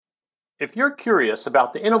If you're curious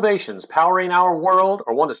about the innovations powering our world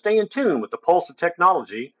or want to stay in tune with the pulse of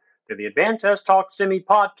technology, then the Advantest Talk Semi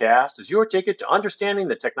podcast is your ticket to understanding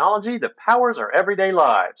the technology that powers our everyday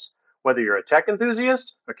lives. Whether you're a tech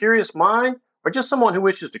enthusiast, a curious mind, or just someone who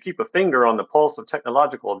wishes to keep a finger on the pulse of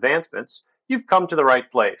technological advancements, you've come to the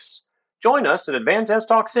right place. Join us at Advantest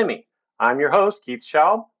Talk Semi. I'm your host, Keith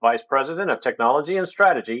Schaub, Vice President of Technology and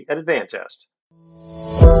Strategy at Advantest.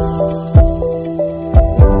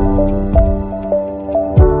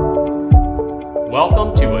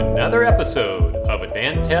 Welcome to another episode of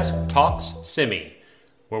Advantest Talks Semi,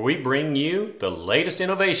 where we bring you the latest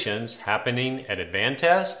innovations happening at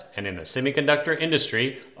Advantest and in the semiconductor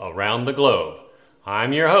industry around the globe.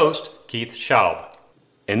 I'm your host, Keith Schaub.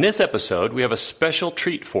 In this episode, we have a special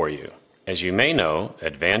treat for you. As you may know,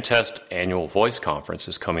 Advantest Annual Voice Conference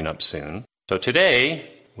is coming up soon. So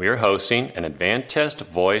today, we are hosting an Advantest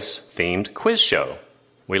Voice-themed quiz show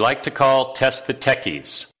we like to call Test the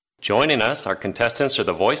Techies. Joining us, our contestants are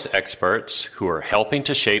the voice experts who are helping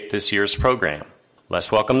to shape this year's program.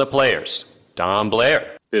 Let's welcome the players. Don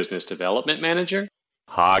Blair, Business Development Manager.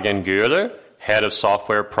 Hagen Guerler, Head of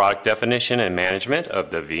Software Product Definition and Management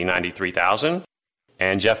of the V93000.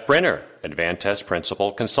 And Jeff Brenner, Advantest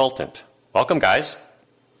Principal Consultant. Welcome, guys.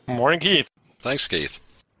 Morning, Keith. Thanks, Keith.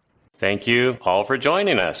 Thank you all for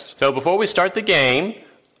joining us. So before we start the game,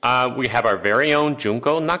 we have our very own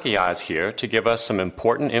Junko Nakayas here to give us some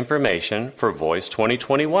important information for Voice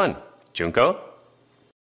 2021. Junko?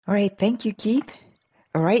 All right, thank you, Keith.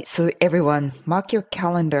 All right, so everyone, mark your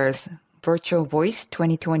calendars. Virtual Voice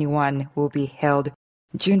 2021 will be held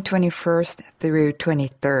June 21st through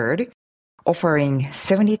 23rd, offering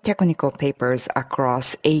 70 technical papers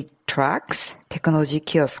across 8 tracks, Technology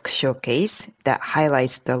Kiosk Showcase that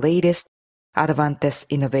highlights the latest Advantest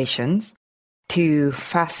innovations, 2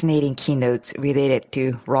 fascinating keynotes related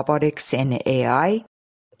to robotics and AI,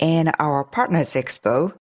 and our Partners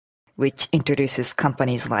Expo, which introduces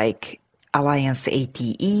companies like Alliance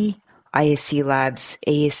ATE, ISC Labs,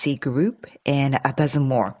 ASC Group, and a dozen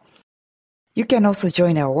more. You can also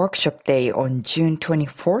join our workshop day on June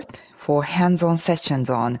 24th for hands-on sessions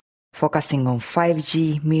on focusing on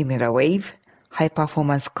 5G millimeter wave,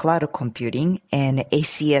 high-performance cloud computing, and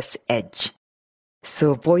ACS Edge.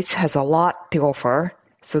 So Voice has a lot to offer,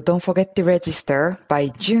 so don't forget to register by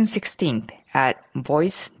June 16th at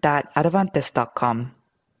voice.advantest.com.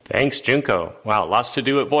 Thanks, Junko. Wow, lots to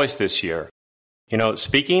do at Voice this year. You know,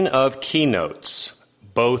 speaking of keynotes,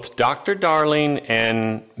 both Dr. Darling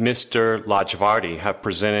and Mr. Lajvardi have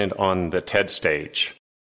presented on the TED stage.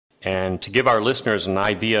 And to give our listeners an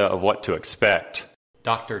idea of what to expect,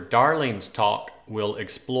 Dr. Darling's talk will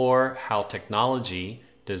explore how technology,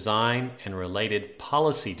 design, and related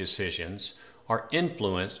policy decisions are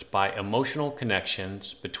influenced by emotional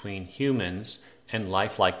connections between humans and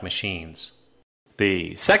lifelike machines.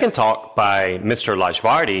 The second talk by Mr.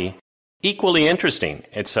 Lajvardi, equally interesting.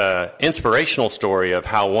 It's an inspirational story of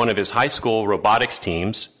how one of his high school robotics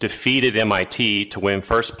teams defeated MIT to win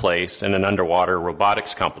first place in an underwater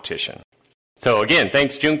robotics competition. So again,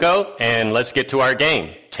 thanks, Junko, and let's get to our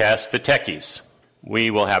game, Test the Techies.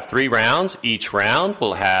 We will have 3 rounds. Each round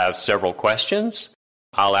will have several questions.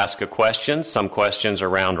 I'll ask a question. Some questions are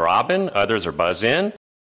round robin, others are buzz in.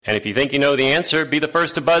 And if you think you know the answer, be the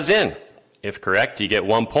first to buzz in. If correct, you get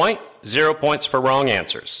 1 point, 0 points for wrong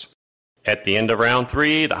answers. At the end of round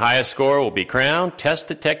 3, the highest score will be crowned Test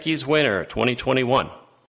the Techies winner 2021.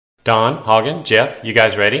 Don, Hagen, Jeff, you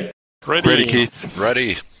guys ready? Ready, Keith.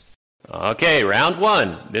 Ready. Okay, round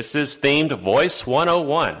 1. This is themed Voice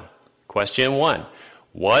 101. Question 1.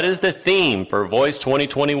 What is the theme for Voice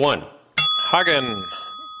 2021? Hagen,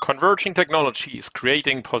 converging technologies,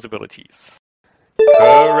 creating possibilities.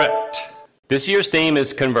 Correct. This year's theme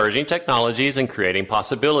is converging technologies and creating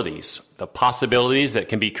possibilities. The possibilities that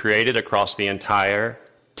can be created across the entire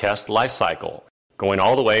test lifecycle, going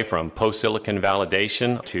all the way from post-silicon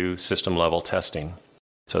validation to system-level testing.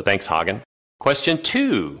 So thanks, Hagen. Question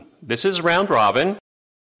 2. This is round robin.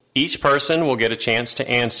 Each person will get a chance to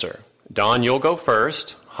answer. Don, you'll go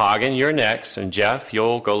first. Hagen, you're next. And Jeff,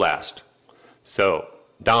 you'll go last. So,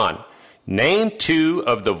 Don, name 2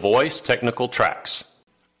 of the Voice technical tracks.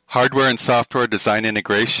 Hardware and software design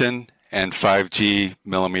integration and 5G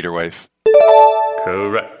millimeter wave.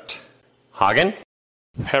 Correct. Hagen?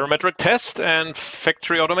 Parametric test and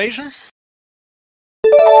factory automation.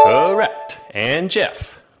 Correct. And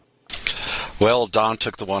Jeff? Well, Don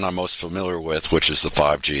took the one I'm most familiar with, which is the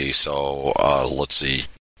 5G. So let's see.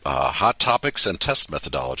 Hot topics and test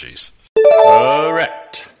methodologies.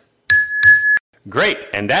 Correct. Great.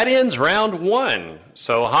 And that ends round 1.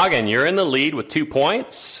 So, Hagen, you're in the lead with 2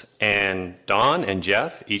 points. and Don and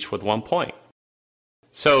Jeff each with 1 point.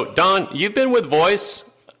 So, Don, you've been with Voice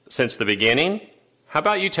since the beginning. How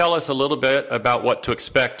about you tell us a little bit about what to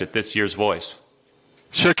expect at this year's Voice?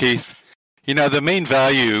 Sure, Keith. The main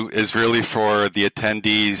value is really for the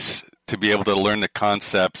attendees to be able to learn the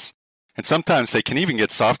concepts. And sometimes they can even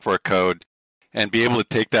get software code and be able to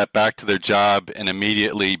take that back to their job and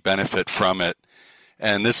immediately benefit from it.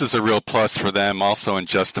 And this is a real plus for them also in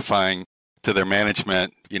justifying to their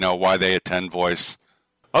management, why they attend Voice.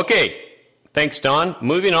 Okay, thanks, Don.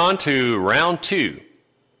 Moving on to round 2.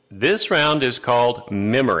 This round is called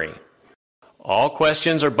Memory. All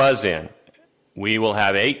questions are buzz-in. We will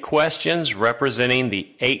have 8 questions representing the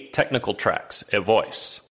 8 technical tracks at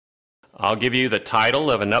Voice. I'll give you the title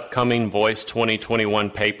of an upcoming Voice 2021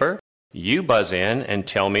 paper. You buzz in and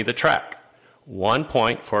tell me the track. 1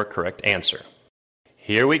 point for a correct answer.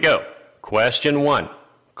 Here we go. Question 1.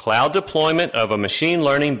 Cloud deployment of a machine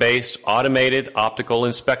learning-based automated optical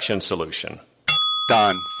inspection solution.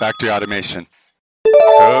 Don, factory automation.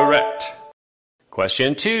 Correct.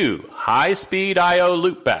 Question 2. High-speed I/O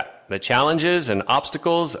loopback. The challenges and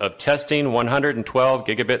obstacles of testing 112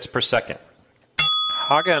 gigabits per second.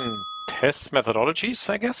 Hagen, test methodologies,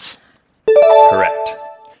 I guess? Correct.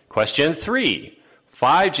 Question 3.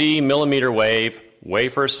 5G millimeter wave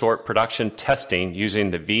wafer sort production testing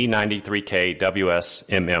using the V93K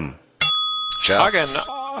WSMM. Jeff. Hagen,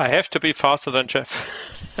 I have to be faster than Jeff.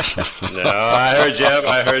 No, I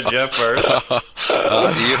heard Jeff first.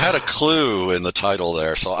 You had a clue in the title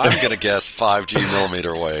there, so I'm going to guess 5G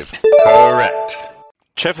millimeter wave. Correct.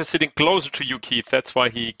 Jeff is sitting closer to you, Keith. That's why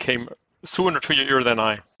he came sooner to your ear than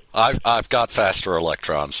I. I've got faster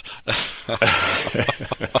electrons.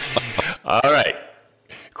 All right.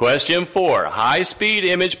 Question 4. High-speed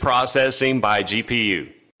image processing by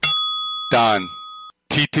GPU. Don,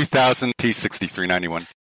 T2000, T6391.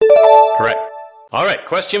 Correct. All right.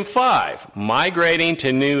 Question 5. Migrating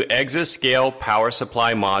to new exascale power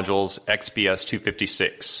supply modules XPS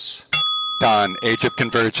 256. Don, Age of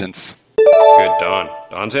Convergence. Good, Don.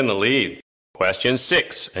 Don's in the lead. Question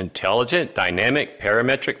 6. Intelligent dynamic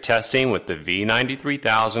parametric testing with the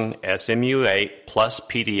V93000 SMU8 plus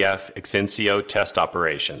PDF Exensio test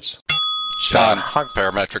operations. Don,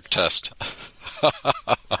 parametric test.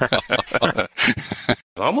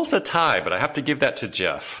 Almost a tie, but I have to give that to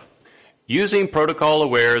Jeff. Using Protocol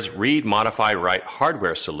Aware's Read Modify Write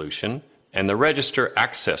hardware solution and the Register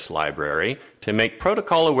Access Library to make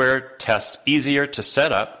Protocol Aware tests easier to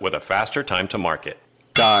set up with a faster time to market.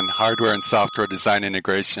 Don, hardware and software design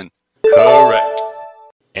integration. Correct.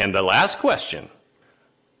 And the last question.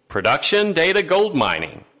 Production data gold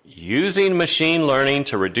mining. Using machine learning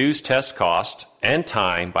to reduce test cost and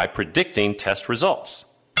time by predicting test results.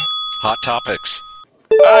 Hot topics.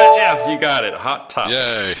 Jeff, you got it. Hot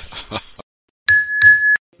topics. Yay.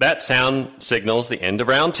 That sound signals the end of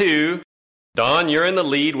round 2. Don, you're in the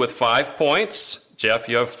lead with 5 points. Jeff,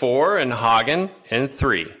 you have 4, and Hagen in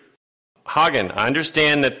 3. Hagen, I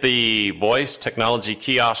understand that the Voice Technology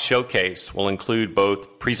Kiosk Showcase will include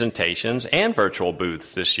both presentations and virtual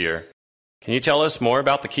booths this year. Can you tell us more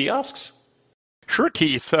about the kiosks? Sure,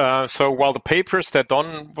 Keith. So while the papers that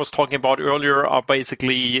Don was talking about earlier are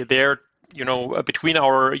basically there, between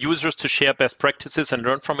our users to share best practices and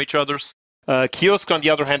learn from each other's, kiosks, on the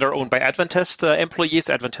other hand, are owned by Advantest employees,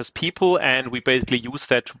 Advantest people, and we basically use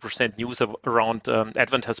that to present news around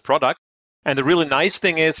Advantest product. And the really nice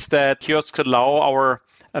thing is that kiosks allow our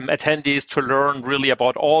attendees to learn really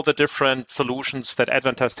about all the different solutions that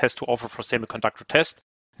Advantest has to offer for semiconductor test,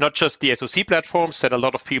 not just the SoC platforms that a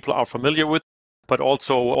lot of people are familiar with, but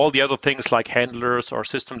also all the other things like handlers or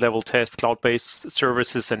system-level tests, cloud-based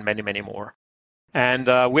services, and many, many more. And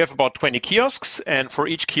we have about 20 kiosks, and for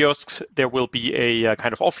each kiosk, there will be a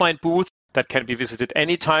kind of offline booth that can be visited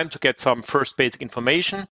anytime to get some first basic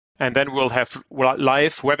information. And then we'll have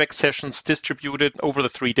live WebEx sessions distributed over the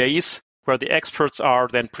 3 days, where the experts are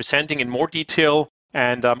then presenting in more detail,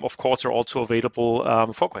 and of course are also available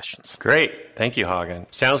for questions. Great. Thank you, Hagen.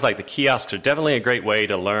 Sounds like the kiosks are definitely a great way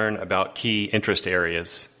to learn about key interest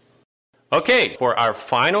areas. Okay, for our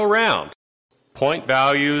final round, point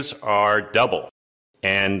values are double.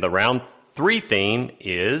 And the round 3 theme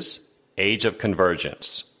is Age of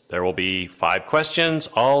Convergence. There will be 5 questions,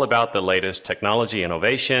 all about the latest technology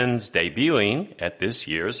innovations debuting at this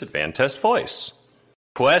year's Advantest Voice.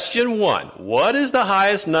 Question 1. What is the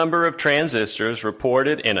highest number of transistors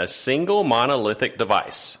reported in a single monolithic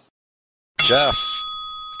device? Jeff.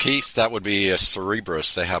 Keith, that would be a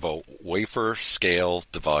Cerebrus. They have a wafer scale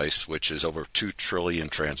device, which is over 2 trillion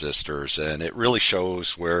transistors, and it really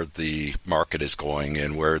shows where the market is going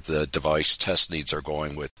and where the device test needs are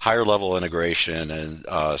going with higher level integration and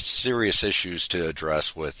serious issues to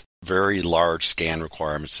address with very large scan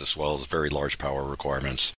requirements as well as very large power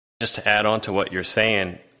requirements. Just to add on to what you're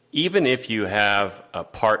saying, even if you have a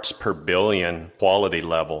parts per billion quality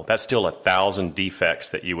level, that's still 1,000 defects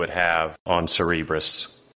that you would have on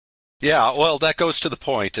Cerebrus. Yeah, well, that goes to the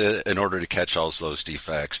point. In order to catch all those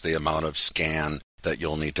defects, the amount of scan that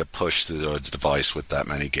you'll need to push through the device with that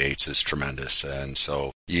many gates is tremendous. And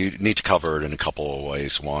so you need to cover it in a couple of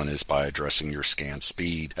ways. One is by addressing your scan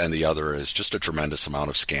speed, and the other is just a tremendous amount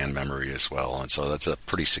of scan memory as well. And so that's a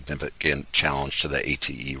pretty significant challenge to the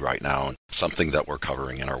ATE right now, and something that we're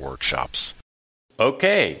covering in our workshops.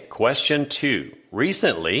 Okay, question 2.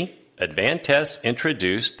 Recently, Advantest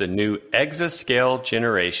introduced the new exascale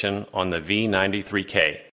generation on the V93K.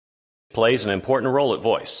 It plays an important role at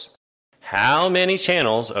voice. How many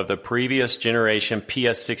channels of the previous generation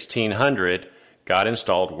PS1600 got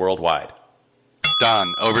installed worldwide?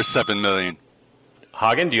 Don, over 7 million.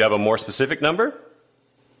 Hagen, do you have a more specific number?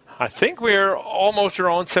 I think we're almost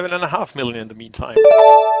around 7.5 million in the meantime.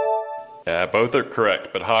 Both are correct,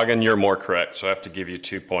 but Hagen, you're more correct, so I have to give you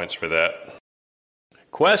 2 points for that.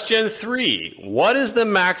 Question 3. What is the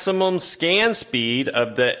maximum scan speed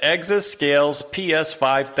of the Exascale's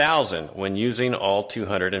PS5000 when using all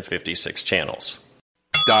 256 channels?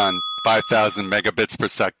 Don, 5,000 megabits per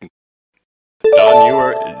second.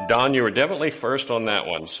 Don, you were definitely first on that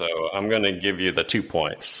one, so I'm going to give you the 2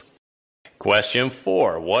 points. Question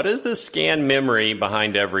 4. What is the scan memory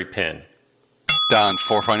behind every pin? Don,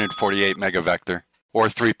 448 megavector, or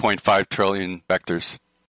 3.5 trillion vectors.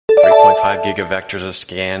 3.5 gigavectors of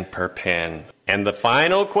scan per pin. And the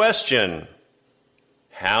final question.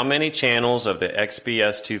 How many channels of the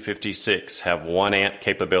XPS 256 have 1 amp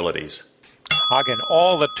capabilities? Hagen,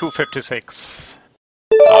 all the 256.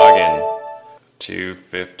 Hagen,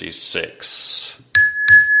 256.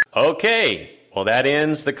 Okay, well that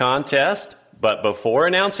ends the contest. But before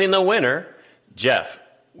announcing the winner, Jeff,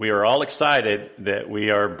 we are all excited that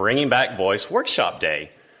we are bringing back Voice Workshop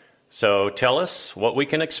Day. So tell us what we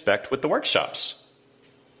can expect with the workshops.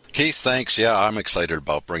 Keith, thanks. Yeah, I'm excited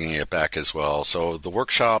about bringing it back as well. So the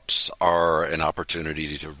workshops are an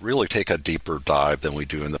opportunity to really take a deeper dive than we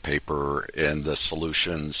do in the paper in the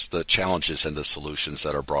solutions, the challenges and the solutions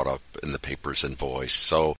that are brought up in the papers in Voice.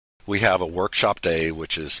 So we have a workshop day,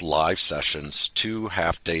 which is live sessions, 2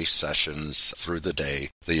 half-day sessions through the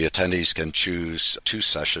day. The attendees can choose 2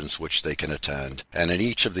 sessions which they can attend. And in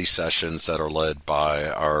each of these sessions that are led by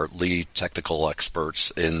our lead technical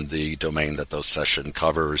experts in the domain that those session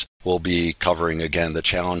covers, we'll be covering, again, the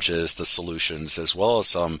challenges, the solutions, as well as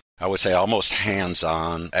some, I would say, almost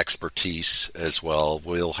hands-on expertise as well.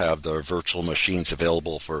 We'll have the virtual machines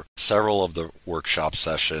available for several of the workshop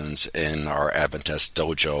sessions in our Advantest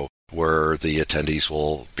Dojo, where the attendees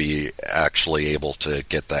will be actually able to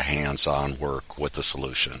get the hands-on work with the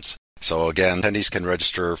solutions. So again, attendees can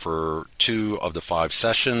register for 2 of the 5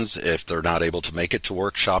 sessions. If they're not able to make it to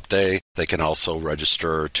workshop day, they can also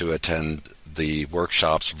register to attend the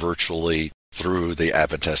workshops virtually through the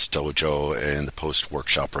Advantest Dojo and the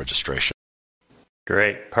post-workshop registration.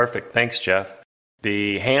 Great. Perfect. Thanks, Jeff.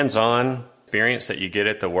 The hands-on experience that you get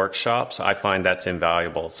at the workshops, I find that's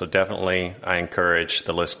invaluable. So definitely I encourage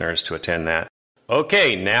the listeners to attend that.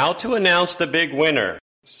 Okay, now to announce the big winner.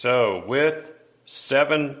 So with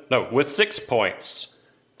 6 points,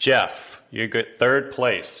 Jeff, you get 3rd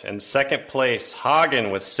place. And 2nd place,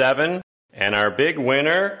 Hagen with 7. And our big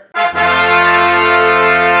winner,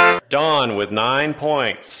 Don with 9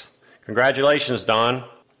 points. Congratulations, Don.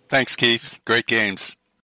 Thanks, Keith. Great games.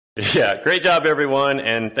 Yeah, great job, everyone.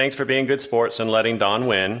 And thanks for being good sports and letting Don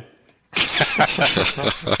win.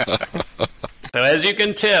 So as you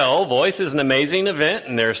can tell, Voice is an amazing event,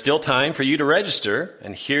 and there's still time for you to register.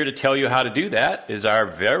 And here to tell you how to do that is our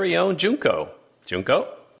very own Junko. Junko?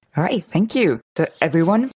 All right, thank you. So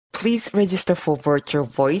everyone, please register for Virtual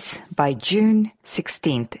Voice by June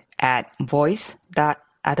 16th at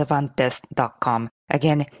voice.advantest.com.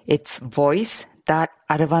 Again, it's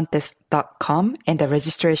voice.advantest.com, and the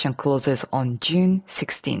registration closes on June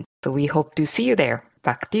 16th. So we hope to see you there.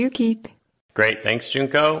 Back to you, Keith. Great. Thanks,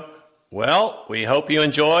 Junko. Well, we hope you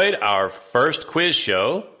enjoyed our first quiz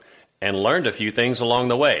show and learned a few things along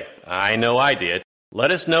the way. I know I did.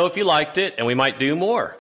 Let us know if you liked it, and we might do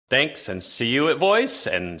more. Thanks, and see you at Voice,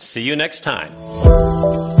 and see you next time.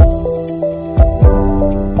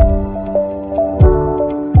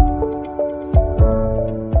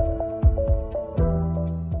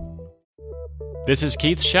 This is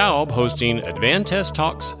Keith Schaub hosting Advantest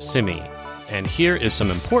Talks Semi. And here is some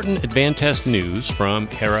important Advantest news from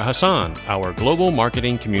Hera Hassan, our Global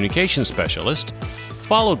Marketing Communications Specialist,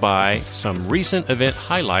 followed by some recent event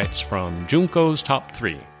highlights from Junko's Top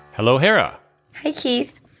 3. Hello, Hera. Hi,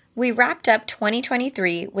 Keith. We wrapped up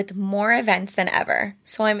 2023 with more events than ever,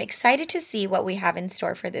 so I'm excited to see what we have in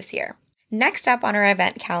store for this year. Next up on our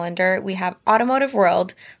event calendar, we have Automotive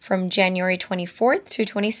World from January 24th to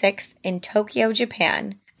 26th in Tokyo,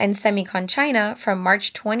 Japan, and Semicon China from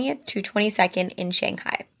March 20th to 22nd in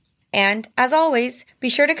Shanghai. And as always, be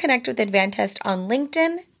sure to connect with Advantest on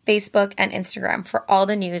LinkedIn, Facebook, and Instagram for all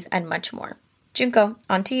the news and much more. Junko,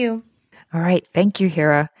 on to you. All right. Thank you,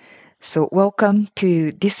 Hera. So welcome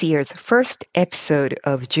to this year's first episode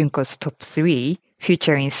of Junko's Top 3,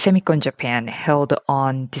 featuring Semicon Japan, held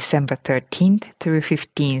on December 13th through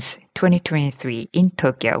 15th, 2023 in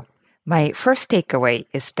Tokyo. My first takeaway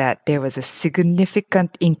is that there was a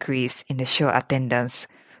significant increase in the show attendance,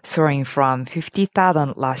 soaring from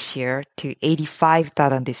 50,000 last year to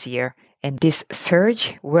 85,000 this year. And this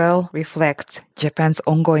surge well reflects Japan's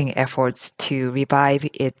ongoing efforts to revive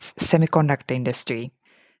its semiconductor industry.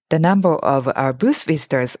 The number of our booth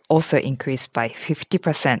visitors also increased by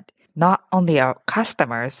 50%. Not only our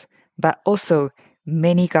customers, but also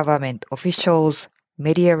many government officials,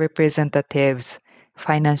 media representatives,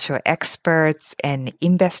 financial experts, and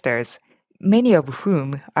investors, many of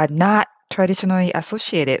whom are not traditionally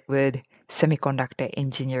associated with semiconductor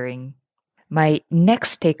engineering. My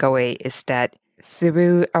next takeaway is that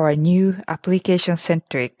through our new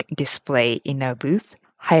application-centric display in our booth,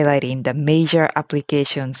 highlighting the major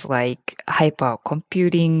applications like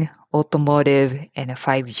hypercomputing, automotive, and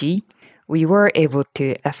 5G, we were able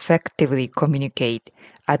to effectively communicate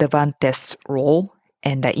Advantest's role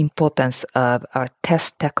and the importance of our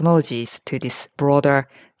test technologies to this broader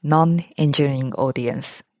non-engineering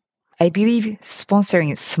audience. I believe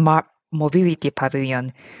sponsoring Smart Mobility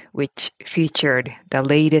Pavilion, which featured the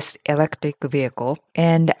latest electric vehicle,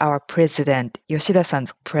 and our President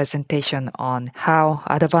Yoshida-san's presentation on how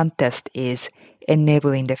Advantest is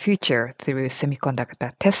enabling the future through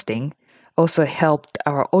semiconductor testing, also helped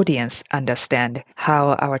our audience understand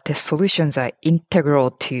how our test solutions are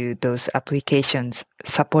integral to those applications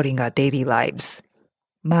supporting our daily lives.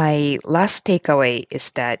 My last takeaway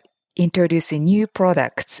is that introducing new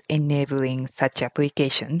products enabling such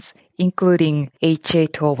applications, including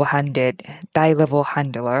HA1200 die-level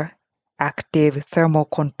handler, active thermal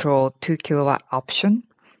control 2 kW option,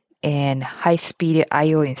 and high-speed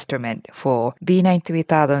I/O instrument for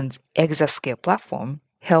V93000's exascale platform,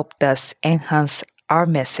 helped us enhance our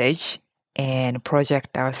message and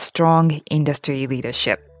project our strong industry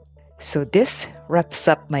leadership. So this wraps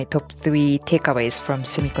up my top 3 takeaways from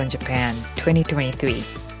Semicon Japan 2023.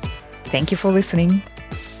 Thank you for listening.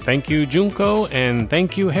 Thank you, Junko, and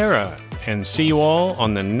thank you, Hera. And see you all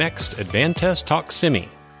on the next Advantest Talk Semi.